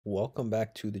Welcome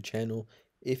back to the channel.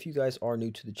 If you guys are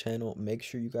new to the channel, make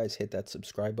sure you guys hit that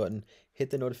subscribe button, hit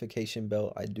the notification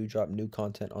bell. I do drop new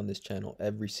content on this channel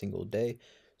every single day.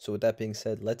 So with that being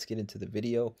said, let's get into the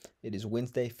video. It is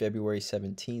Wednesday, February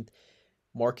 17th.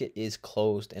 Market is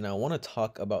closed, and I want to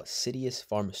talk about Citius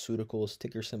Pharmaceuticals,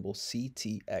 ticker symbol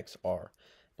CTXR.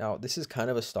 Now, this is kind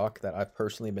of a stock that I've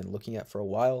personally been looking at for a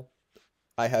while.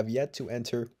 I have yet to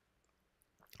enter.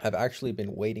 I've actually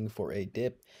been waiting for a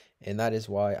dip, and that is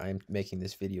why I'm making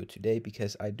this video today,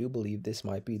 because I do believe this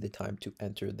might be the time to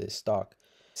enter this stock.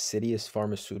 Citius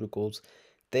Pharmaceuticals,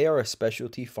 they are a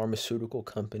specialty pharmaceutical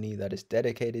company that is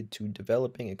dedicated to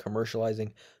developing and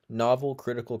commercializing novel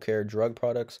critical care drug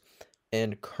products,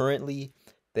 and currently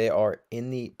they are in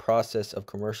the process of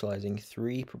commercializing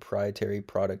 3 proprietary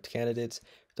product candidates: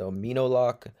 the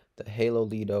Mino-Lok, the Halo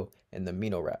Lido, and the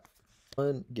Mino-Wrap.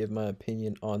 Give my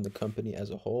opinion on the company as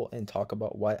a whole and talk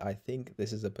about why I think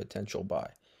this is a potential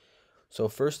buy. So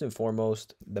first and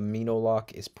foremost, the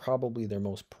Mino-Lok is probably their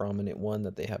most prominent one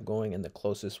that they have going and the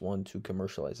closest one to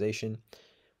commercialization.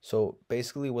 So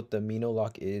basically what the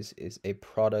Mino-Lok is a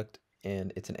product,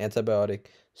 and it's an antibiotic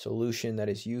solution that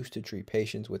is used to treat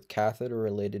patients with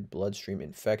catheter-related bloodstream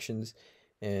infections.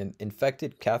 And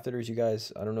infected catheters, you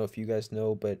guys, I don't know if you guys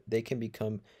know, but they can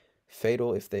become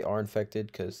fatal if they are infected,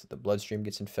 because the bloodstream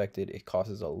gets infected. It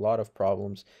causes a lot of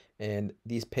problems, and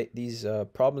these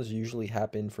problems usually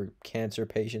happen for cancer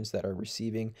patients that are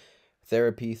receiving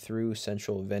therapy through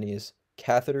central venous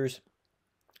catheters.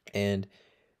 And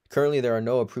currently, there are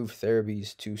no approved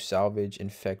therapies to salvage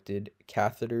infected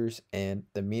catheters, and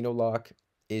the Mino-Lok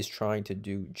is trying to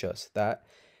do just that.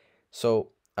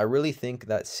 So I really think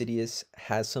that Citius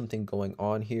has something going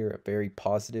on here, a very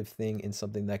positive thing, and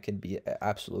something that can be an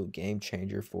absolute game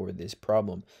changer for this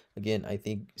problem. Again, I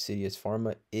think Citius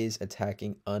Pharma is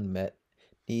attacking unmet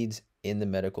needs in the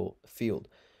medical field.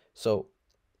 So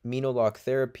Mino-Lok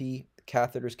therapy,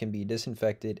 catheters can be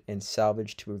disinfected and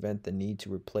salvaged to prevent the need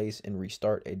to replace and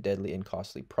restart a deadly and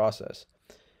costly process.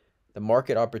 The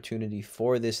market opportunity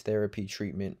for this therapy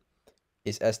treatment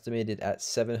is estimated at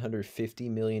 $750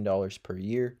 million per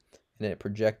year, and it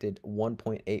projected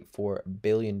 $1.84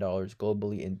 billion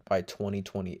globally by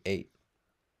 2028.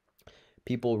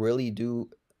 People really do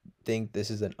think this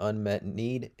is an unmet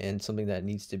need and something that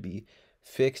needs to be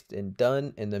fixed and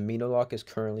done, and the Mino-Lok is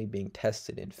currently being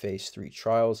tested in phase 3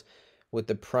 trials, with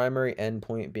the primary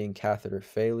endpoint being catheter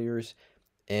failures.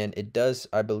 And it does,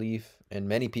 I believe, and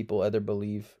many people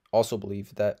also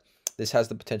believe that this has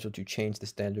the potential to change the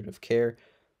standard of care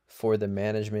for the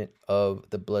management of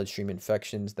the bloodstream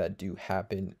infections that do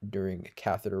happen during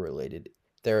catheter-related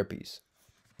therapies.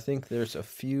 I think there's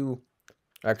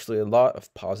actually a lot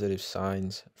of positive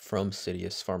signs from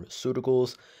Citius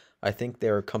Pharmaceuticals. I think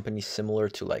they're a company similar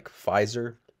to like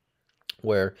Pfizer,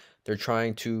 where they're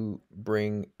trying to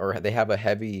bring, or they have a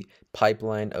heavy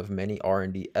pipeline of many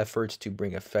R&D efforts to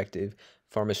bring effective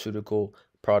pharmaceutical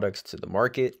products to the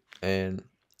market. And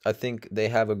I think they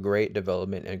have a great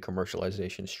development and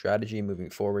commercialization strategy moving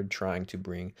forward, trying to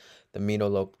bring the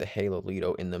Mino-Lok, the Halo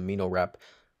Lido, and the Mino-Wrap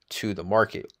to the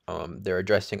market. They're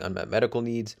addressing unmet medical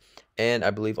needs, and I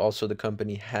believe also the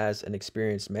company has an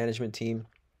experienced management team,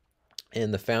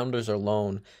 and the founders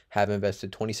alone have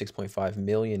invested 26.5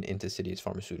 million into Citius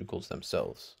Pharmaceuticals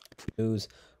themselves. News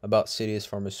about Citius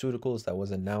Pharmaceuticals that was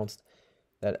announced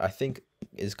that I think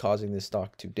is causing this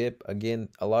stock to dip. Again,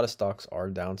 a lot of stocks are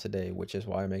down today, which is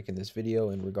why I'm making this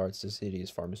video in regards to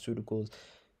Citius Pharmaceuticals,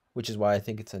 which is why I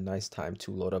think it's a nice time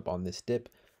to load up on this dip.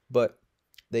 But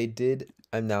they did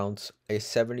announce a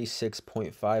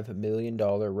 $76.5 million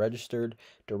registered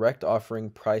direct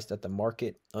offering priced at the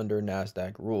market under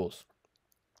NASDAQ rules.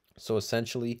 So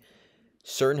essentially,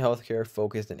 certain healthcare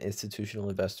focused and institutional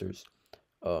investors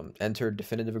entered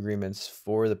definitive agreements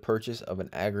for the purchase of an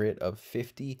aggregate of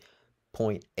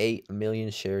 50.8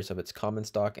 million shares of its common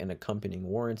stock and accompanying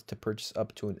warrants to purchase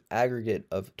up to an aggregate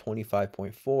of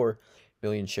 25.4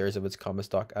 million shares of its common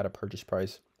stock at a purchase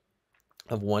price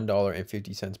of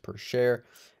 $1.50 per share,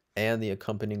 and the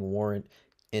accompanying warrant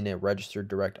in a registered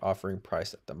direct offering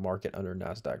price at the market under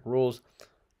NASDAQ rules.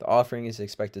 The offering is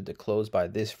expected to close by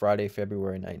this Friday,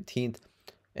 February 19th.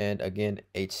 And again,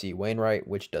 H.C. Wainwright,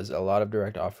 which does a lot of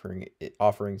direct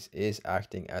offerings, is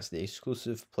acting as the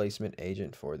exclusive placement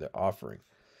agent for the offering.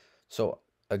 So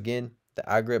again, the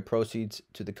aggregate proceeds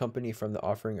to the company from the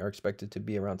offering are expected to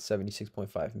be around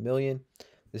 76.5 million.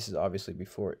 This is obviously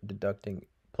before deducting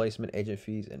placement agent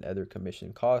fees and other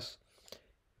commission costs.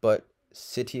 But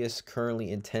Citius currently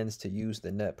intends to use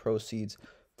the net proceeds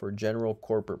for general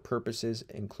corporate purposes,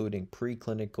 including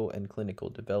preclinical and clinical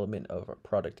development of our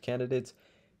product candidates,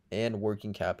 and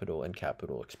working capital and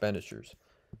capital expenditures.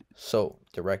 So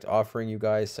direct offering, you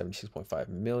guys, 76.5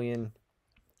 million.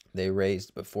 They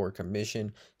raised before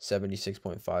commission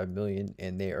 76.5 million,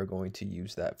 and they are going to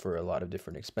use that for a lot of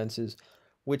different expenses,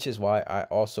 which is why I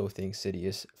also think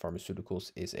Citius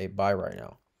Pharmaceuticals is a buy right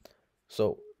now.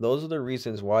 So those are the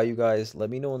reasons why, you guys. Let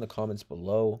me know in the comments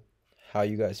below how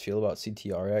you guys feel about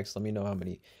CTRX. Let me know how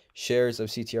many shares of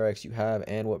CTRX you have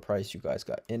and what price you guys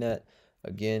got in at.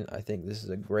 Again, I think this is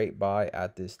a great buy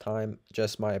at this time.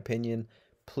 Just my opinion.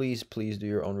 Please do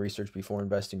your own research before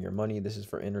investing your money. This is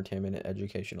for entertainment and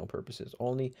educational purposes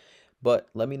only. But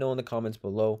let me know in the comments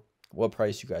below what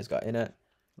price you guys got in at.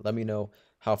 Let me know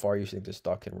how far you think this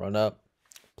stock can run up.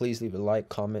 Please leave a like,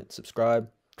 comment, subscribe.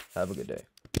 Have a good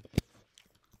day.